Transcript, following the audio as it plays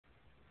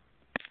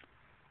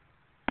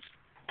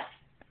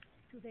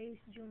Today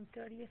is June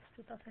 30th,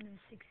 2016.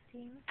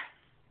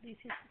 This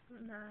is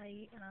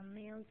my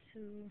mail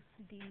to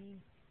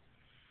the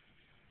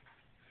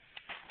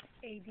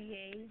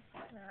ADA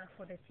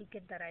for the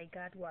ticket that I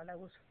got while I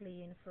was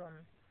fleeing from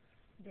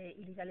the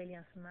illegal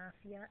aliens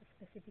mafia,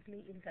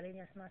 specifically illegal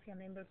aliens mafia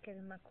member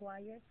Kevin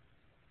McGuire,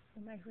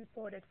 whom I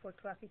reported for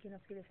trafficking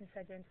of citizens'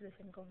 identities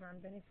and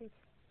government benefits.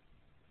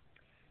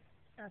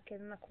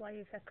 Kevin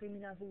McGuire is a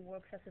criminal who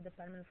works as the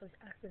Department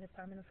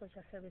of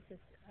Social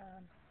Services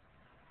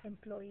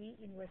employee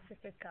in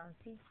Westchester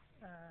County,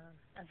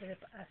 as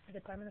the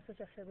Department of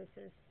Social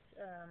Services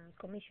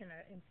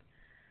commissioner.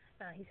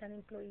 He's an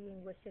employee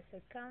in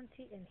Westchester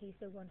County, and he's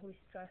the one who is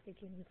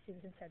trafficking with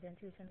citizens'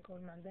 identities and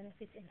government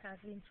benefits, and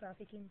has been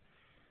trafficking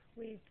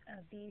with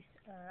these,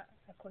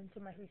 according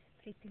to my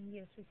 15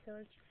 years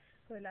research,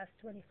 for the last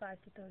 25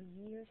 to 30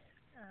 years,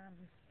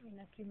 and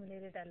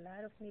accumulated a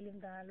lot of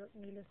millions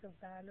of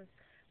dollars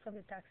from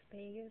the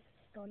taxpayers,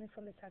 stolen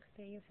from the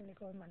taxpayers and the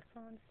government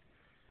funds,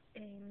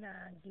 and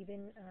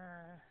given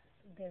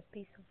their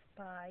piece of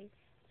pie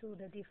to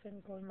the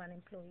different government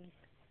employees.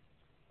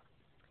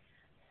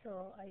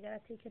 So I got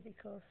a ticket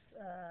because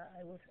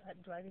I was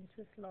driving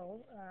too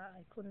slow.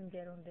 I couldn't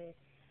get on the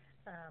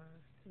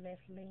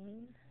left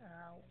lane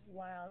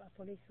while a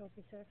police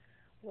officer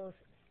was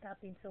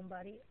stopping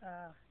somebody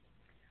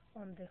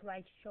on the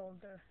right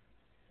shoulder.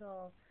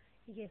 So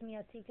he gave me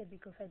a ticket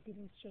because I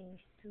didn't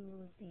change to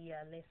the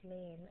left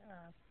lane,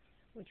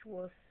 which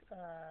was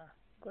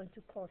going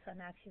to cause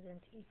an accident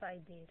if I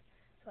did.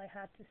 So I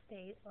had to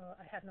stay,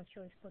 I had no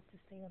choice but to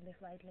stay on the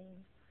right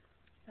lane,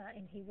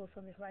 and he was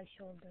on the right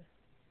shoulder.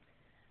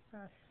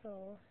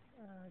 So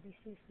this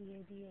is the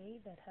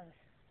ADA that has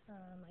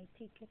my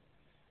ticket,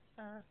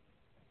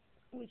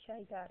 which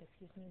I got,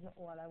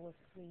 while I was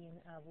fleeing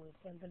with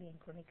elderly and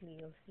chronically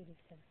ill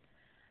citizens.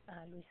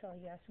 Luis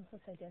Jackson,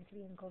 whose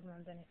identity and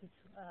government benefits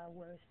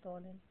were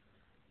stolen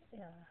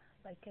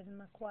by Kevin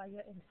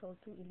McGuire and sold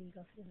to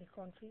illegals in the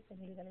country and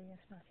illegal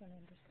aliens mafia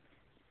members.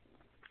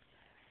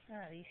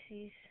 This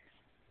is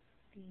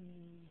the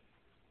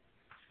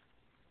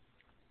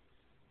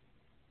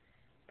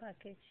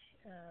package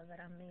that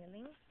I'm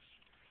mailing.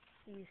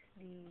 Is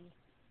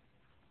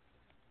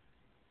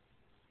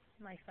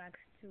my fax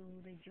to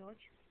the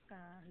judge,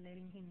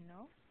 letting him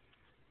know,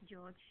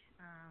 Judge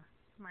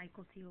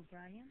Michael T.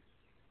 O'Brien,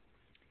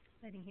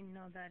 letting him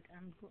know that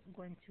I'm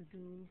going to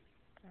do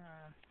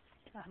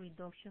a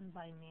reduction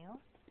by mail.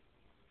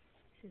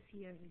 It says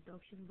here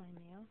reduction by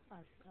mail,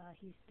 as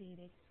he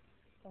stated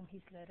on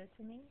his letter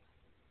to me.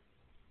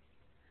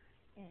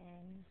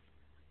 And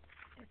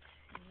let's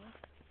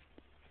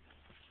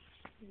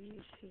see,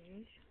 this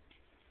is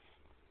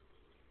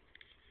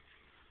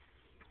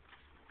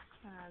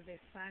the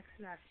fax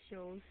that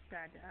shows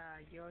that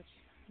Judge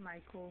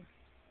Michael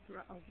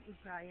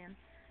O'Brien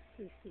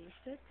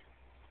received it.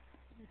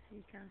 As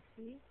you can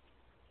see,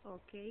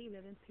 okay,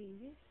 11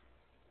 pages.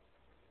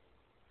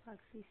 Fax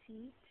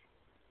receipt,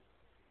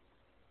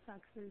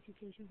 fax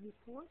verification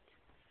report,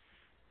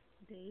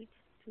 date,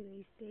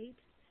 today's date,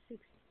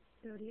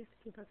 6/30th,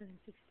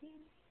 2016,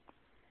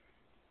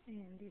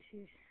 and this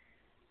is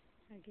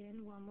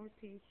again one more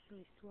page, so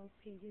it's 12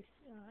 pages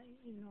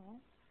in all.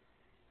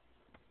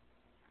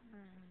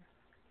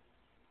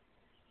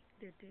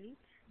 The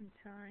date and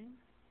time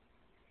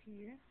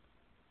here,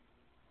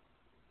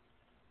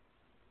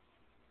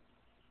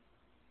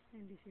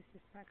 and this is the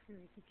fax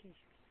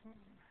verification form.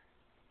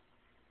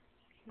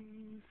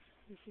 Okay,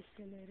 this is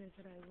the letter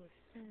that I was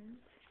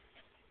sent.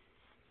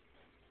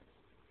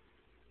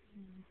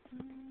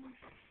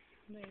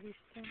 By this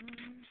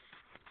time,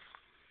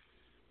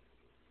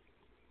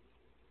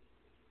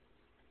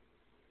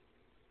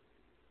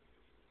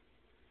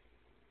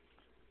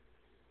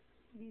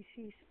 this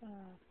is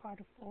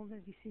part of all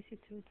the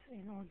vicissitudes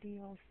and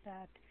ordeals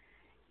that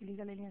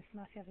illegal aliens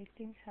mafia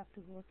victims have to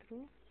go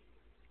through.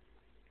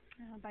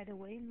 By the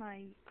way,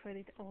 my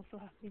credit also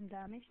has been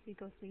damaged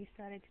because they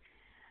started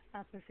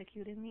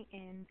persecuting me,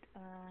 and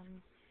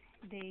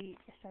they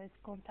started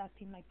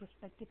contacting my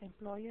prospective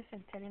employers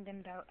and telling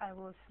them that I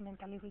was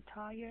mentally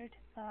retired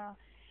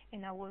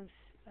and I was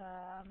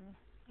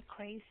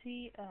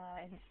crazy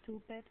and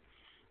stupid.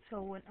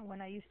 So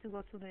when I used to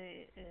go to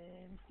the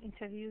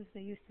interviews,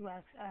 they used to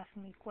ask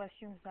me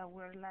questions that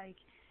were like,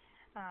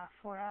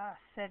 for a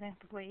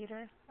 7th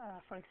grader,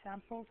 for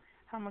example,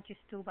 how much is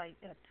 2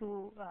 and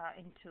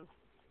 2,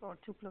 or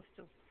 2 plus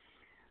 2?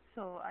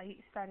 So I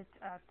started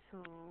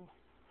to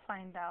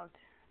find out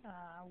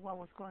what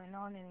was going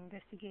on and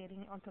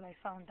investigating until I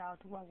found out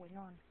what went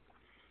on.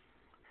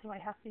 So I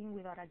have been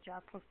without a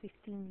job for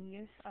 15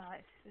 years,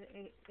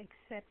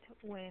 except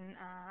when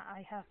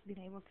I have been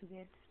able to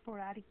get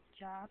sporadic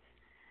jobs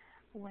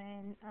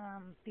when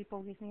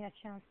people give me a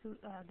chance to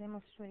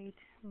demonstrate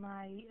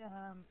my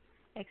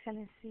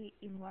excellency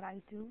in what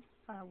I do,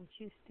 which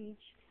is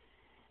teach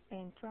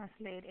and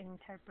translate and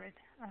interpret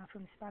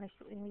from Spanish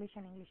to English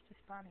and English to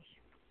Spanish.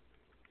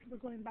 We're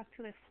going back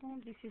to the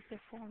form. This is the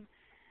form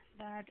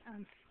that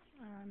I'm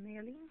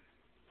mailing.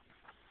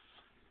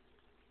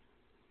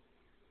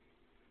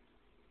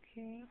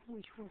 Okay,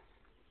 which was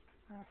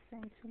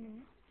sent to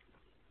me.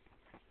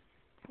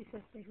 It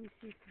says they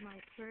received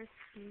my first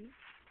plea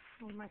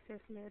or my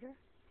first letter.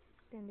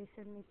 Then they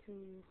said to me to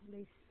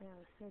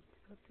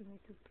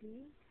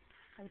plea.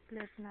 I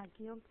pled not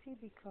guilty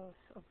because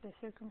of the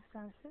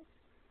circumstances.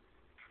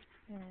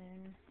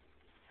 And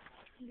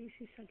this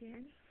is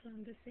again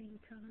from the same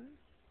town.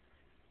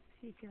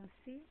 As you can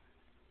see,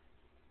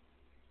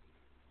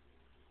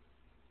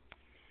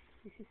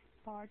 this is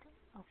part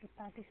of the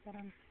package that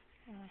I'm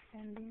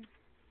sending.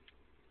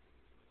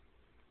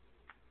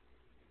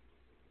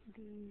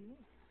 The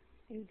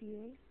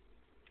ADA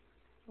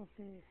of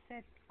the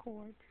said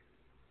court.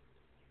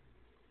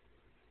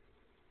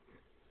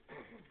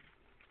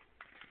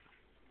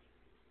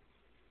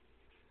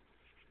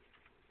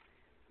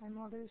 My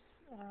mother's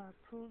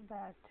proof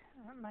that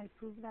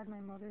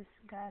my mother's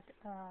got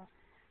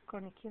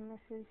chronic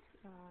illnesses,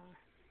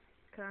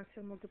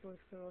 cancer, multiple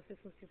sclerosis,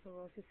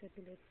 osteoporosis,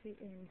 epilepsy,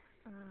 and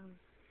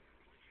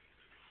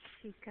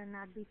she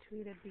cannot be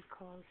treated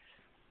because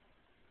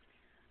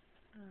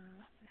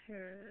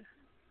her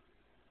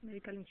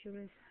medical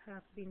insurance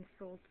have been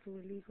sold to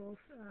illegals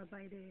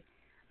by the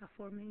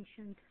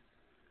aforementioned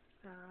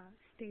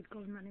state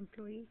government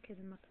employee,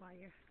 Kevin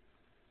McGuire.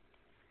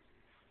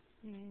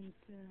 And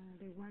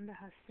the one that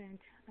has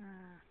sent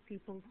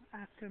people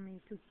after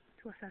me to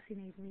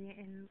assassinate me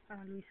and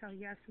Luisa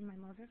Oyarzun, my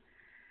mother,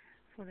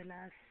 for the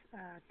last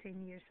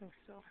 10 years or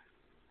so.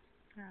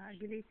 I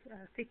believe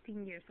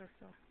 15 years or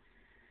so.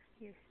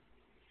 Yes,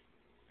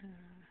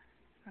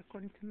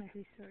 according to my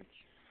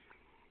research.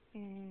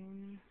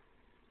 And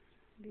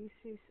this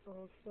is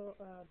also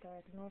a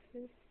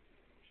diagnosis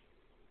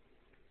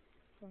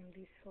from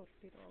this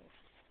hospital.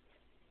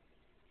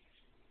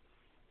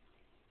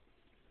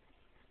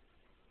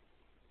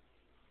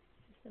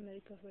 This is the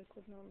medical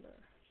record number.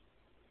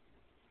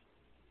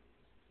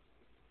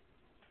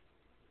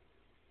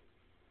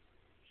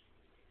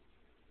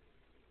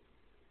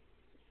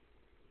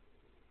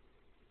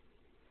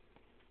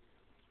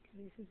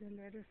 This is the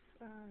letter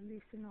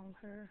listing all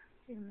her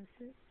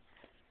illnesses,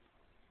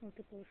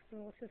 multiple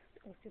sclerosis,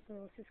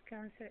 osteoporosis,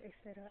 cancer,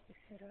 etc.,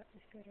 etc.,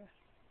 etc.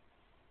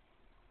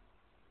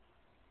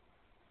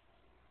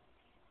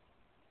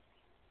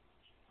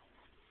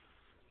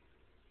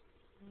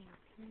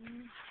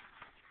 Okay.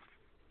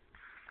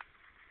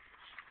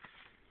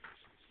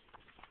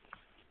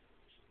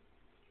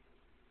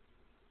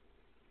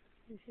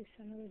 This is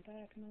another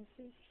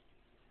diagnosis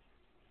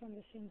from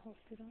the same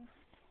hospital.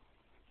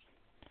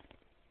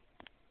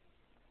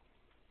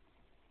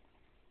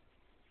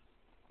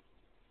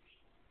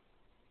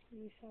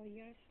 Luisa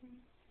Oyarzun,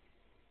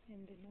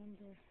 and the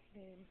number,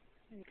 the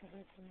medical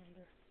record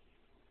number.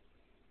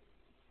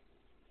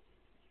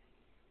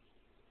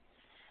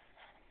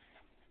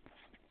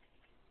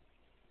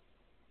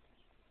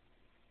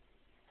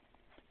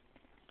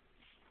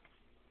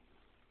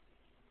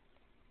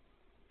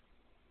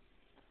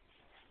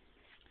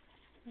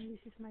 And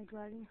this is my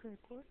driving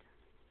record,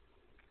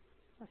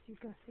 as you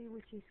can see,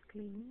 which is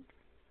clean.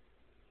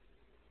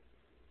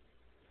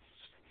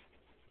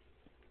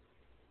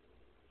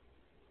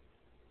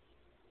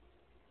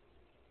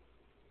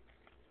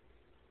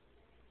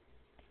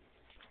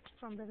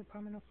 From the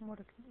Department of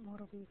Motor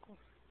Vehicles.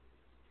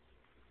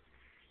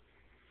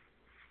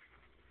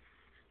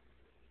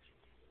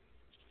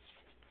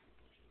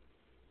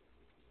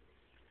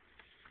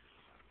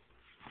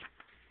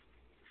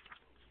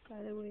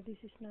 By the way,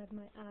 this is not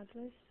my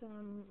address.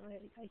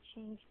 I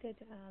changed it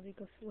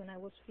because when I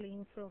was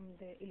fleeing from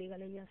the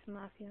illegal aliens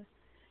mafia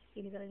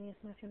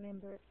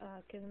member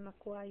Kevin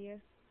McGuire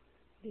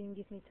didn't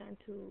give me time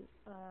to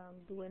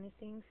do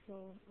anything,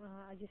 so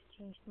I just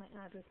changed my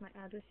address. My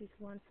address is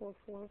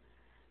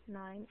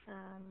 1449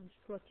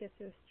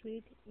 Rochester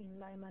Street in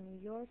Lima, New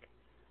York,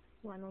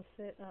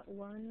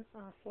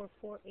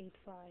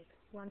 14485.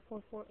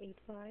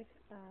 14485,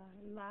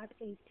 lot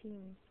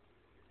 18.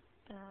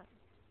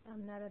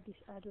 I'm not at this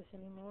address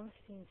anymore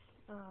since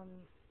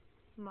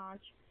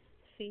March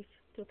 5th,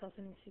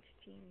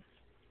 2016.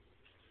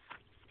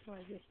 So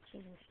I just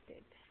changed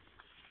it.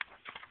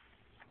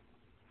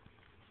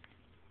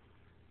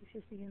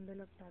 This is the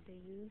envelope that they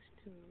used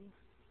to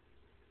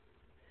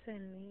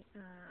send me a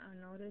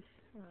notice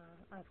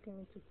asking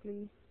me to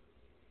plead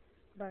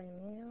by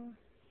mail.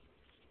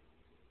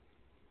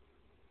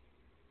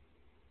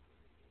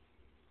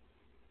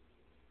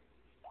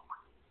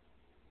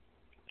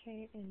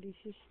 Okay, and this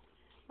is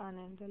an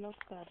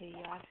envelope that they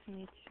asked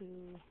me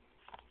to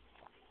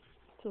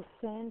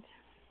send.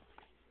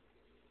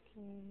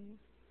 Okay.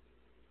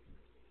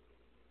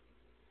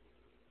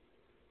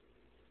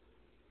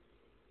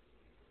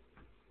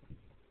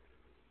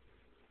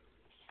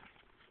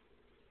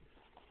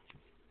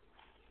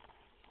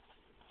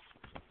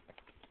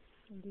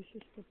 And this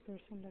is the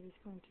person that is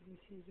going to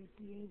receive it,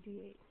 the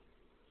ADA.